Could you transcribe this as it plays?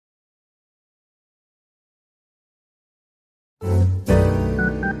Guys,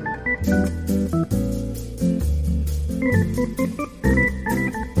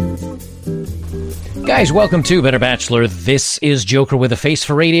 welcome to Better Bachelor. This is Joker with a face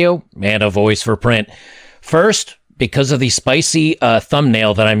for radio and a voice for print. First, because of the spicy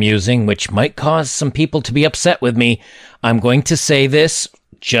thumbnail that I'm using, which might cause some people to be upset with me, I'm going to say this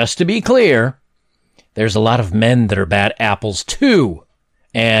just to be clear. There's a lot of men that are bad apples too.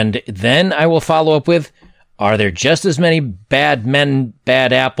 And then I will follow up with, are there just as many bad men,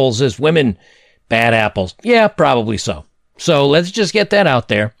 bad apples as women, bad apples? Yeah, probably so. So let's just get that out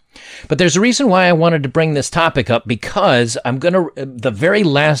there. But there's a reason why I wanted to bring this topic up, because the very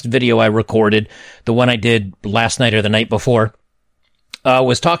last video I recorded, the one I did last night or the night before,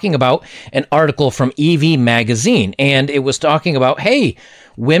 was talking about an article from EV Magazine. And it was talking about, hey,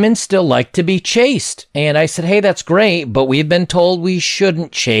 women still like to be chased. And I said, hey, that's great, but we've been told we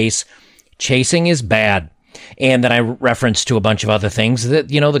shouldn't chase. Chasing is bad. And then I referenced to a bunch of other things that,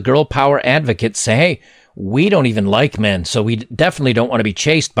 the girl power advocates say, hey, we don't even like men, so we definitely don't want to be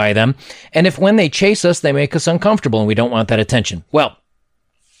chased by them. And if when they chase us, they make us uncomfortable and we don't want that attention. Well,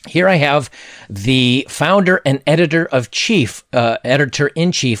 here I have the founder and editor-in-chief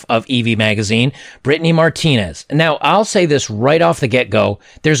of EV Magazine, Brittany Martinez. Now, I'll say this right off the get-go.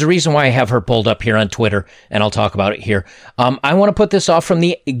 There's a reason why I have her pulled up here on Twitter, and I'll talk about it here. I want to put this off from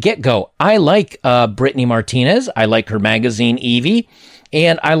the get-go. I like Brittany Martinez. I like her magazine, EV.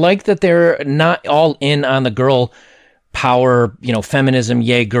 And I like that they're not all in on the girl power, feminism,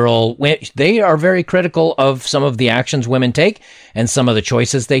 yay girl. They are very critical of some of the actions women take and some of the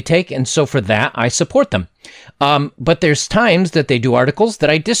choices they take. And so for that, I support them. But there's times that they do articles that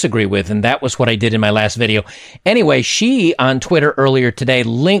I disagree with. And that was what I did in my last video. Anyway, she on Twitter earlier today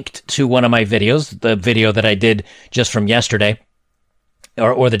linked to one of my videos, the video that I did just from yesterday.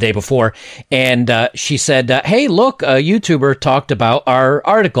 Or the day before, and she said, hey, look, a YouTuber talked about our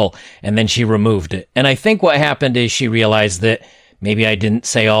article, and then she removed it. And I think what happened is she realized that maybe I didn't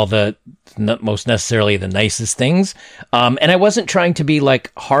say all the most necessarily the nicest things, and I wasn't trying to be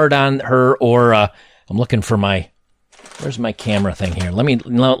like hard on her, or I'm looking for where's my camera thing here?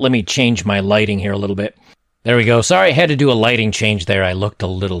 Let me change my lighting here a little bit. There we go. Sorry, I had to do a lighting change there. I looked a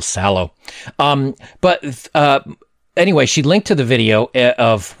little sallow. Anyway, she linked to the video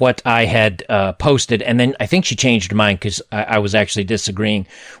of what I had posted, and then I think she changed her mind because I was actually disagreeing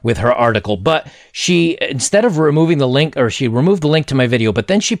with her article. But she, instead of removing the link, or she removed the link to my video, but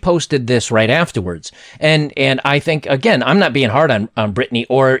then she posted this right afterwards. And I think, again, I'm not being hard on Brittany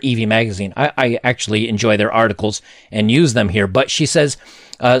or EV Magazine. I actually enjoy their articles and use them here. But she says,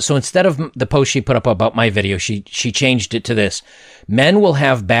 so instead of the post she put up about my video, she changed it to this. Men will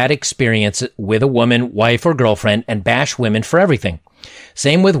have bad experience with a woman, wife, or girlfriend and bash women for everything.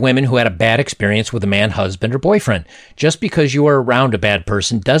 Same with women who had a bad experience with a man, husband, or boyfriend. Just because you are around a bad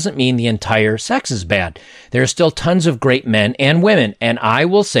person doesn't mean the entire sex is bad. There are still tons of great men and women, and I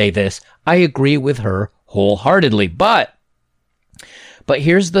will say this, I agree with her wholeheartedly. But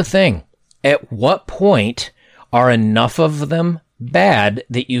here's the thing. At what point are enough of them bad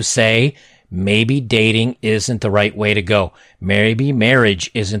that you say, maybe dating isn't the right way to go. Maybe marriage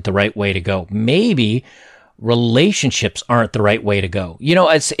isn't the right way to go. Maybe relationships aren't the right way to go.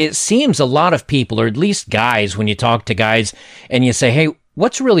 It seems a lot of people, or at least guys, when you talk to guys and you say, hey,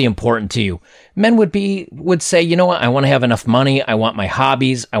 what's really important to you? Men would say, you know what? I want to have enough money. I want my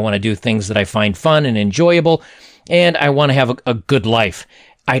hobbies. I want to do things that I find fun and enjoyable. And I want to have a good life.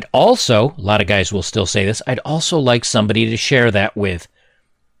 I'd also, a lot of guys will still say this, I'd also like somebody to share that with.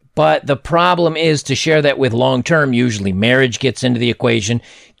 But the problem is, to share that with long term, usually marriage gets into the equation,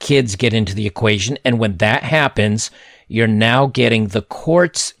 kids get into the equation, and when that happens, you're now getting the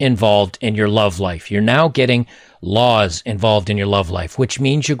courts involved in your love life. You're now getting laws involved in your love life, which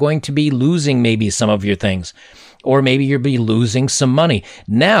means you're going to be losing maybe some of your things, or maybe you'll be losing some money.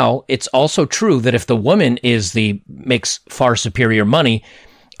 Now, it's also true that if the woman makes far superior money,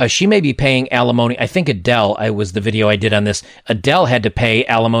 she may be paying alimony. I think Adele, was the video I did on this. Adele had to pay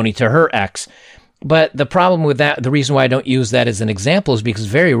alimony to her ex. But the problem with that, the reason why I don't use that as an example is because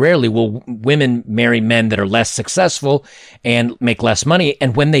very rarely will women marry men that are less successful and make less money.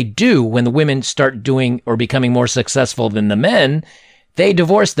 And when they do, when the women start doing or becoming more successful than the men, they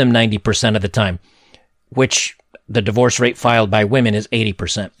divorce them 90% of the time, which the divorce rate filed by women is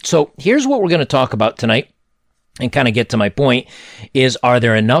 80%. So here's what we're going to talk about tonight. And kind of get to my point is, are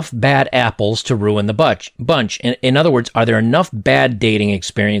there enough bad apples to ruin the bunch? In other words, are there enough bad dating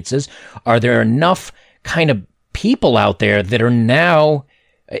experiences? Are there enough kind of people out there that are now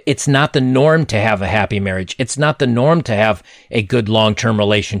It's not the norm to have a happy marriage. It's not the norm to have a good long-term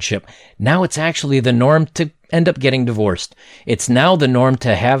relationship. Now it's actually the norm to end up getting divorced. It's now the norm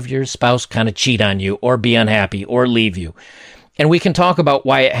to have your spouse kind of cheat on you or be unhappy or leave you. And we can talk about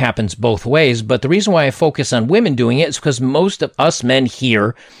why it happens both ways, but the reason why I focus on women doing it is because most of us men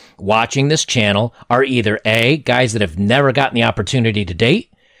here watching this channel are either A, guys that have never gotten the opportunity to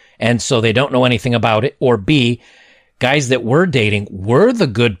date, and so they don't know anything about it, or B, guys that were dating were the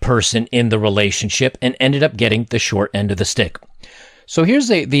good person in the relationship and ended up getting the short end of the stick. So here's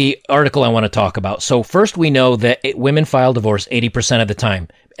the article I want to talk about. So first, we know that women file divorce 80% of the time,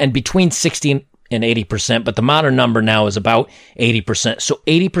 and between 60 and 80%, but the modern number now is about 80%. So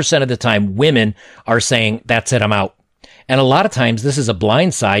 80% of the time, women are saying, that's it, I'm out. And a lot of times, this is a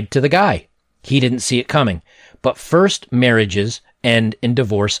blind side to the guy. He didn't see it coming. But first marriages end in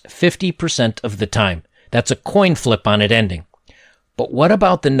divorce 50% of the time. That's a coin flip on it ending. But what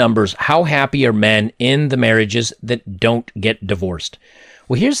about the numbers? How happy are men in the marriages that don't get divorced?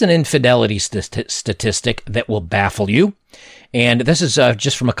 Well, here's an infidelity statistic that will baffle you. And this is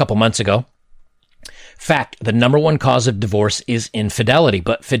just from a couple months ago. Fact, the number one cause of divorce is infidelity,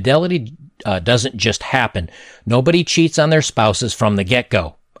 but fidelity doesn't just happen. Nobody cheats on their spouses from the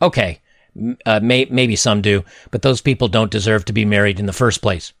get-go. Okay, maybe some do, but those people don't deserve to be married in the first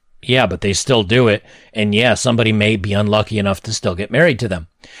place. Yeah, but they still do it, and yeah, somebody may be unlucky enough to still get married to them.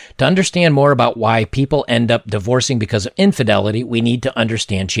 To understand more about why people end up divorcing because of infidelity, we need to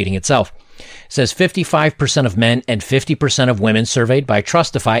understand cheating itself. It says 55% of men and 50% of women surveyed by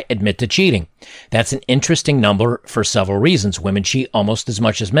Trustify admit to cheating. That's an interesting number for several reasons. Women cheat almost as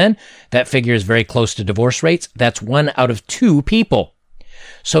much as men. That figure is very close to divorce rates. That's 1 out of 2 people.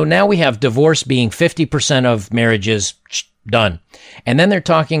 So now we have divorce being 50% of marriages done. And then they're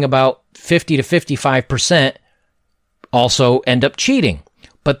talking about 50 to 55% also end up cheating.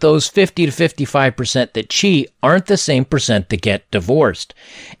 But those 50 to 55% that cheat aren't the same percent that get divorced.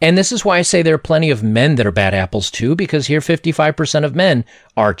 And this is why I say there are plenty of men that are bad apples too, because here 55% of men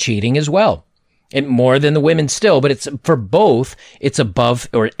are cheating as well. And more than the women still, but it's for both, it's above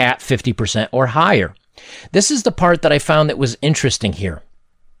or at 50% or higher. This is the part that I found that was interesting here.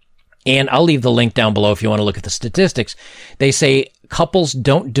 And I'll leave the link down below if you want to look at the statistics. They say couples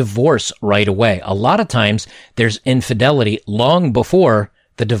don't divorce right away. A lot of times there's infidelity long before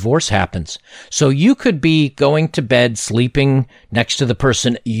the divorce happens. So you could be going to bed, sleeping next to the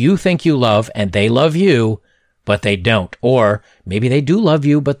person you think you love and they love you, but they don't. Or maybe they do love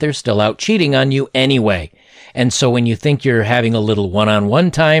you, but they're still out cheating on you anyway. And so when you think you're having a little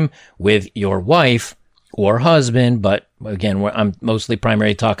one-on-one time with your wife or husband, but again, I'm mostly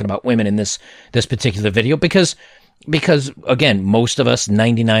primarily talking about women in this particular video because again, most of us,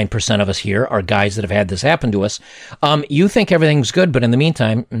 99% of us here are guys that have had this happen to us. You think everything's good, but in the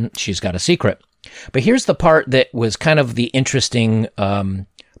meantime, she's got a secret. But here's the part that was kind of the interesting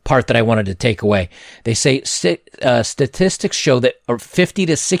part that I wanted to take away. They say statistics show that 50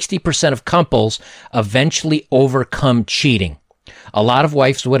 to 60% of couples eventually overcome cheating. A lot of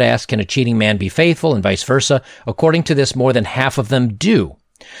wives would ask, can a cheating man be faithful, and vice versa? According to this, more than half of them do.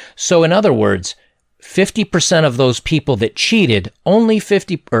 So in other words, 50% of those people that cheated, only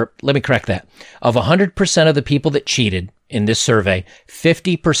 50, or let me correct that. Of 100% of the people that cheated in this survey,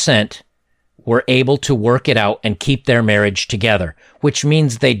 50% were able to work it out and keep their marriage together, which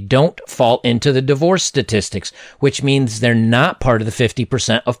means they don't fall into the divorce statistics, which means they're not part of the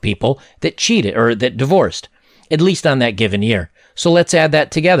 50% of people that cheated or that divorced, at least on that given year. So let's add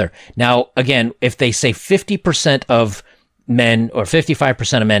that together. Now, again, if they say 50% of men or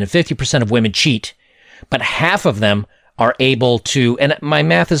 55% of men and 50% of women cheat, but half of them are able to, and my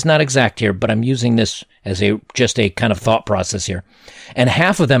math is not exact here, but I'm using this as just a kind of thought process here, and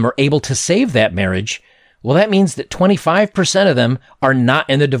half of them are able to save that marriage, well, that means that 25% of them are not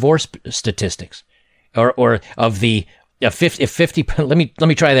in the divorce statistics, or of the 50. Let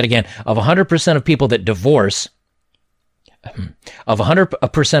me try that again. Of 100% of people that divorce, of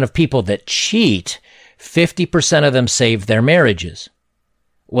 100% of people that cheat, 50% of them save their marriages.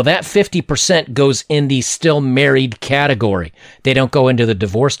 Well, that 50% goes in the still married category. They don't go into the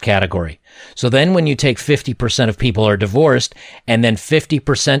divorced category. So then when you take 50% of people are divorced and then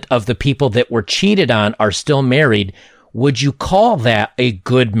 50% of the people that were cheated on are still married, would you call that a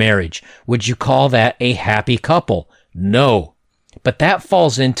good marriage? Would you call that a happy couple? No. But that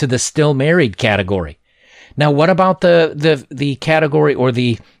falls into the still married category. Now, what about the category or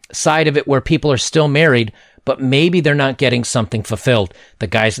the side of it where people are still married, but maybe they're not getting something fulfilled? The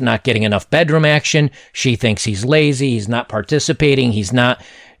guy's not getting enough bedroom action. She thinks he's lazy. He's not participating. He's not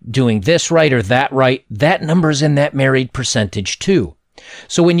doing this right or that right. That number's in that married percentage too.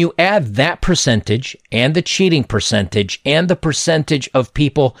 So when you add that percentage and the cheating percentage and the percentage of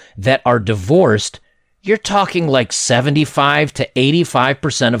people that are divorced, you're talking like 75 to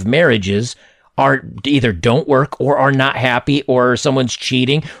 85% of marriages are either don't work or are not happy or someone's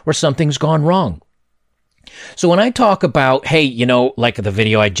cheating or something's gone wrong. So when I talk about, hey, like the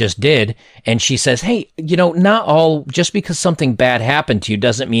video I just did, and she says, hey, not all, just because something bad happened to you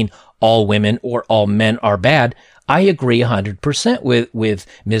doesn't mean all women or all men are bad. I agree 100% with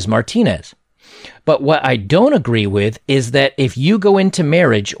Ms. Martinez. But what I don't agree with is that if you go into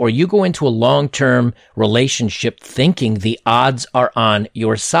marriage or you go into a long-term relationship thinking the odds are on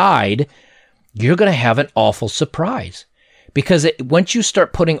your side, you're going to have an awful surprise. Because once you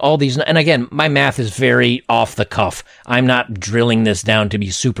start putting all these, and again, my math is very off the cuff. I'm not drilling this down to be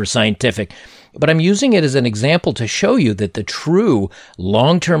super scientific, but I'm using it as an example to show you that the true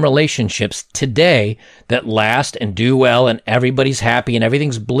long-term relationships today that last and do well and everybody's happy and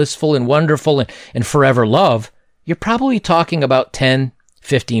everything's blissful and wonderful and forever love, you're probably talking about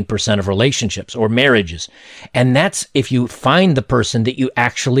 10-15% of relationships or marriages. And that's if you find the person that you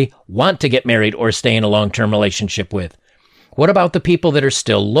actually want to get married or stay in a long-term relationship with. What about the people that are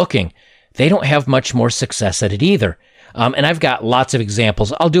still looking? They don't have much more success at it either. And I've got lots of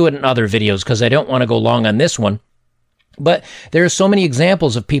examples. I'll do it in other videos because I don't want to go long on this one. But there are so many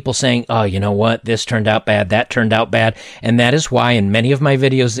examples of people saying, oh, you know what? This turned out bad. That turned out bad. And that is why in many of my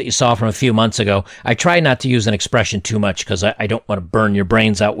videos that you saw from a few months ago, I try not to use an expression too much because I don't want to burn your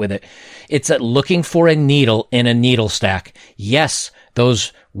brains out with it. It's looking for a needle in a needle stack. Yes,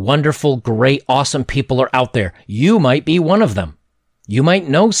 those wonderful, great, awesome people are out there. You might be one of them. You might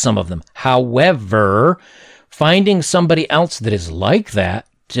know some of them. However, finding somebody else that is like that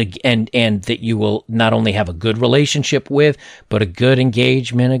and that you will not only have a good relationship with, but a good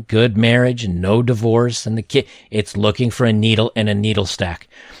engagement, a good marriage, and no divorce, and the kid, it's looking for a needle in a needle stack.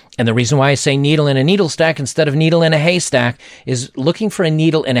 And the reason why I say needle in a needle stack instead of needle in a haystack is looking for a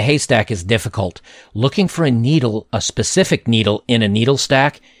needle in a haystack is difficult. Looking for a needle, a specific needle in a needle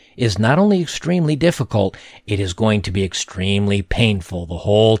stack is not only extremely difficult, it is going to be extremely painful the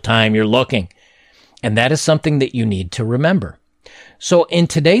whole time you're looking. And that is something that you need to remember. So in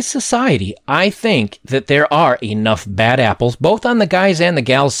today's society, I think that there are enough bad apples, both on the guys and the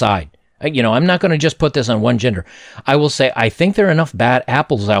gals side. I'm not going to just put this on one gender. I will say I think there are enough bad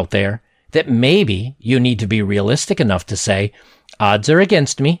apples out there that maybe you need to be realistic enough to say, odds are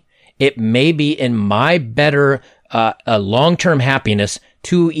against me. It may be in my better long-term happiness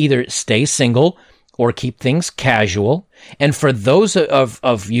to either stay single or keep things casual. And for those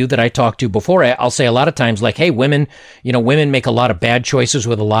of you that I talked to before, I'll say a lot of times like, hey, women make a lot of bad choices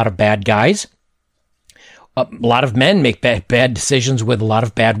with a lot of bad guys. A lot of men make bad decisions with a lot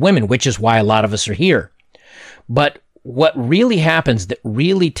of bad women, which is why a lot of us are here. But what really happens that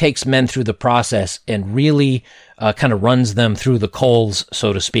really takes men through the process and really kind of runs them through the coals,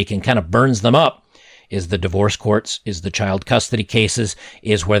 so to speak, and kind of burns them up is the divorce courts, is the child custody cases,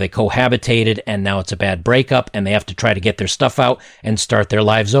 is where they cohabitated and now it's a bad breakup and they have to try to get their stuff out and start their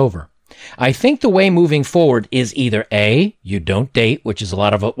lives over. I think the way moving forward is either A, you don't date, which is a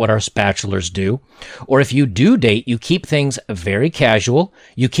lot of what our bachelors do, or if you do date, you keep things very casual,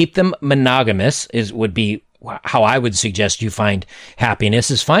 you keep them monogamous, would be how I would suggest you find happiness,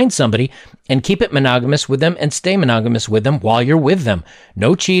 is find somebody and keep it monogamous with them and stay monogamous with them while you're with them.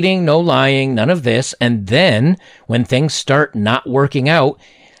 No cheating, no lying, none of this. And then when things start not working out,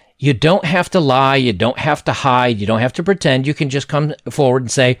 you don't have to lie, you don't have to hide, you don't have to pretend. You can just come forward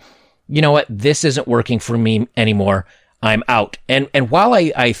and say, you know what, this isn't working for me anymore. I'm out. And while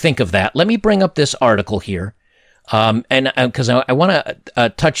I think of that, let me bring up this article here. And because I want to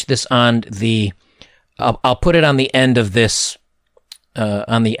touch this on the, I'll put it on the end of this,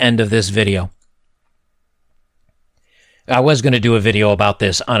 video. I was going to do a video about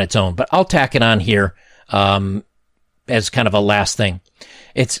this on its own, but I'll tack it on here, as kind of a last thing.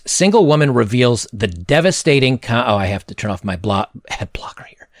 It's single woman reveals the devastating, I have to turn off my head blocker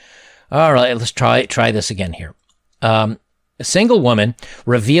here. All right, let's try this again here. A single woman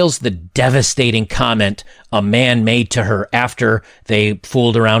reveals the devastating comment a man made to her after they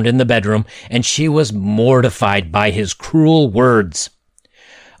fooled around in the bedroom, and she was mortified by his cruel words.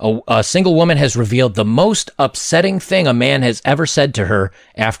 A single woman has revealed the most upsetting thing a man has ever said to her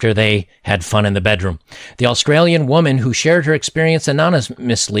after they had fun in the bedroom. The Australian woman who shared her experience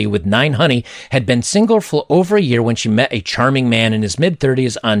anonymously with 9Honey had been single for over a year when she met a charming man in his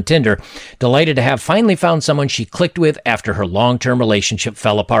mid-30s on Tinder, delighted to have finally found someone she clicked with after her long-term relationship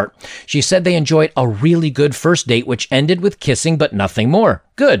fell apart. She said they enjoyed a really good first date, which ended with kissing but nothing more.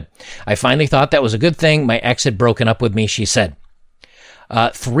 Good. I finally thought that was a good thing. My ex had broken up with me, she said.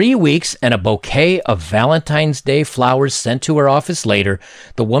 3 weeks and a bouquet of Valentine's Day flowers sent to her office later,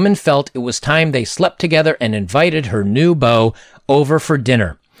 the woman felt it was time they slept together and invited her new beau over for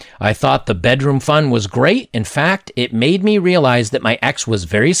dinner. I thought the bedroom fun was great. In fact, it made me realize that my ex was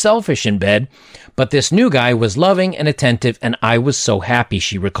very selfish in bed, but this new guy was loving and attentive, and I was so happy,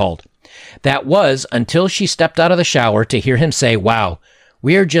 she recalled. That was until she stepped out of the shower to hear him say, "Wow,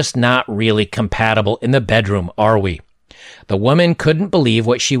 we're just not really compatible in the bedroom, are we?" The woman couldn't believe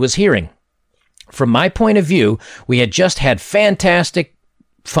what she was hearing. From my point of view, we had just had fantastic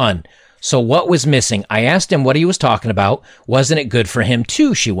fun. So what was missing? I asked him what he was talking about. Wasn't it good for him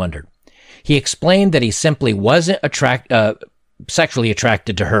too, she wondered. He explained that he simply wasn't sexually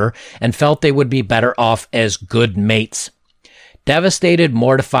attracted to her and felt they would be better off as good mates. Devastated,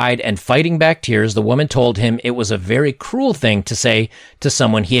 mortified, and fighting back tears, the woman told him it was a very cruel thing to say to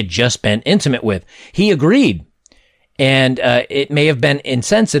someone he had just been intimate with. He agreed. And it may have been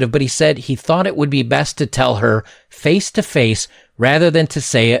insensitive, but he said he thought it would be best to tell her face to face rather than to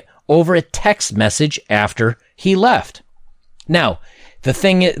say it over a text message after he left. Now, the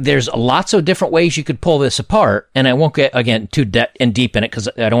thing is, there's lots of different ways you could pull this apart, and I won't get, again, too deep in it because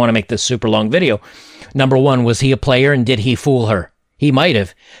I don't want to make this super long video. Number one, was he a player and did he fool her? He might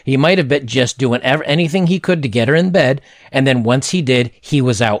have. He might have been just doing anything he could to get her in bed, and then once he did, he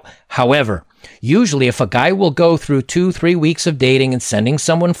was out. However, usually if a guy will go through 2-3 weeks of dating and sending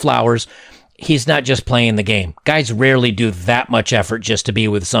someone flowers, he's not just playing the game. Guys rarely do that much effort just to be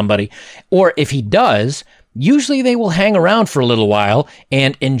with somebody. Or if he does, usually they will hang around for a little while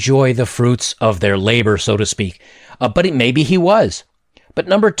and enjoy the fruits of their labor, so to speak. But maybe he was. But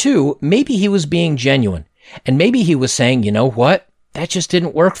number two, maybe he was being genuine. And maybe he was saying, you know what? That just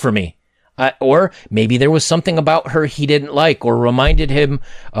didn't work for me. Or maybe there was something about her he didn't like or reminded him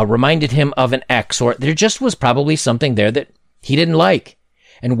of an ex, or there just was probably something there that he didn't like.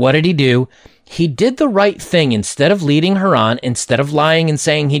 And what did he do? He did the right thing. Instead of leading her on, instead of lying and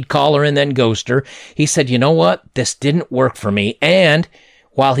saying he'd call her and then ghost her, he said, you know what? This didn't work for me. And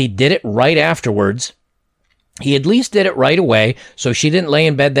while he did it right afterwards, he at least did it right away, so she didn't lay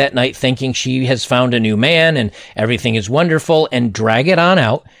in bed that night thinking she has found a new man and everything is wonderful and drag it on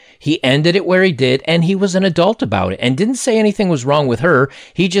out. He ended it where he did, and he was an adult about it and didn't say anything was wrong with her.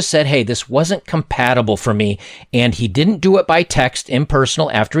 He just said, hey, this wasn't compatible for me, and he didn't do it by text,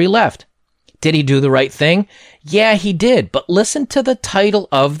 impersonal, after he left. Did he do the right thing? Yeah, he did, but listen to the title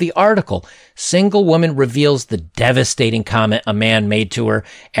of the article. Single woman reveals the devastating comment a man made to her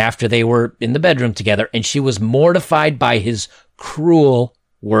after they were in the bedroom together, and she was mortified by his cruel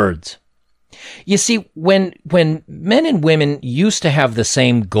words. You see, when men and women used to have the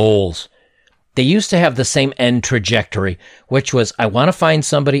same goals, they used to have the same end trajectory, which was, I want to find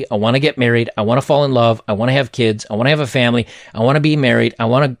somebody, I want to get married, I want to fall in love, I want to have kids, I want to have a family, I want to be married, I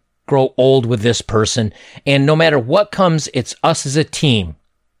want to grow old with this person, and no matter what comes, it's us as a team.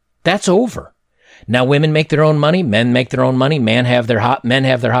 That's over. Now women make their own money, men make their own money, men have their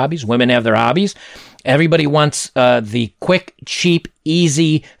hobbies, women have their hobbies. Everybody wants the quick, cheap,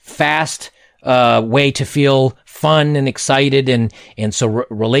 easy, fast way to feel fun and excited, and so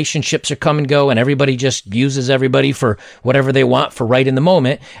relationships are come and go, and everybody just uses everybody for whatever they want for right in the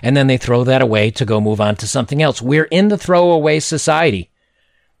moment, and then they throw that away to go move on to something else. We're in the throwaway society.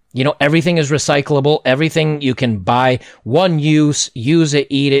 You know, everything is recyclable. Everything you can buy, one use it,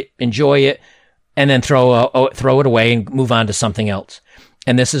 eat it, enjoy it, and then throw it away and move on to something else.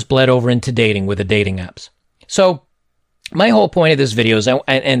 And this has bled over into dating with the dating apps. So my whole point of this video is,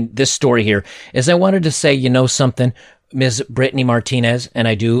 and this story here, is I wanted to say, you know something, Ms. Brittany Martinez, and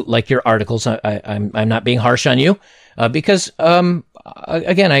I do like your articles. I'm not being harsh on you because,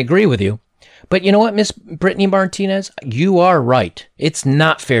 again, I agree with you. But you know what, Miss Brittany Martinez? You are right. It's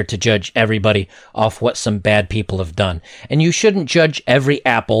not fair to judge everybody off what some bad people have done. And you shouldn't judge every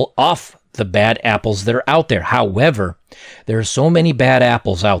apple off the bad apples that are out there. However, there are so many bad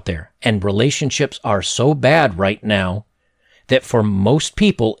apples out there, and relationships are so bad right now that for most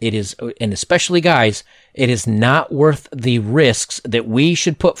people, it is, and especially guys, it is not worth the risks that we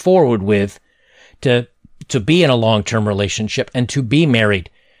should put forward with to be in a long-term relationship and to be married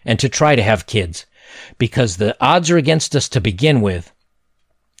and to try to have kids, because the odds are against us to begin with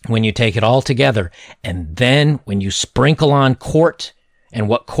when you take it all together. And then when you sprinkle on court and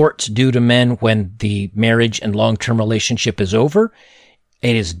what courts do to men when the marriage and long-term relationship is over,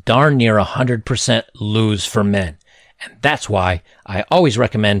 it is darn near 100% lose for men. And that's why I always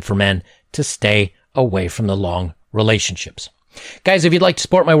recommend for men to stay away from the long relationships. Guys, if you'd like to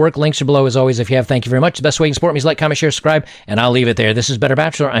support my work, links are below as always. If you have, thank you very much. The best way you can support me is like, comment, share, subscribe, and I'll leave it there. This is Better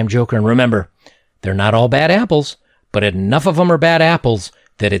Bachelor. I'm Joker, and remember, they're not all bad apples, but enough of them are bad apples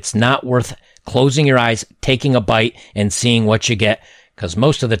that it's not worth closing your eyes, taking a bite, and seeing what you get, because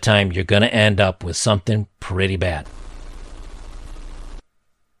most of the time you're going to end up with something pretty bad.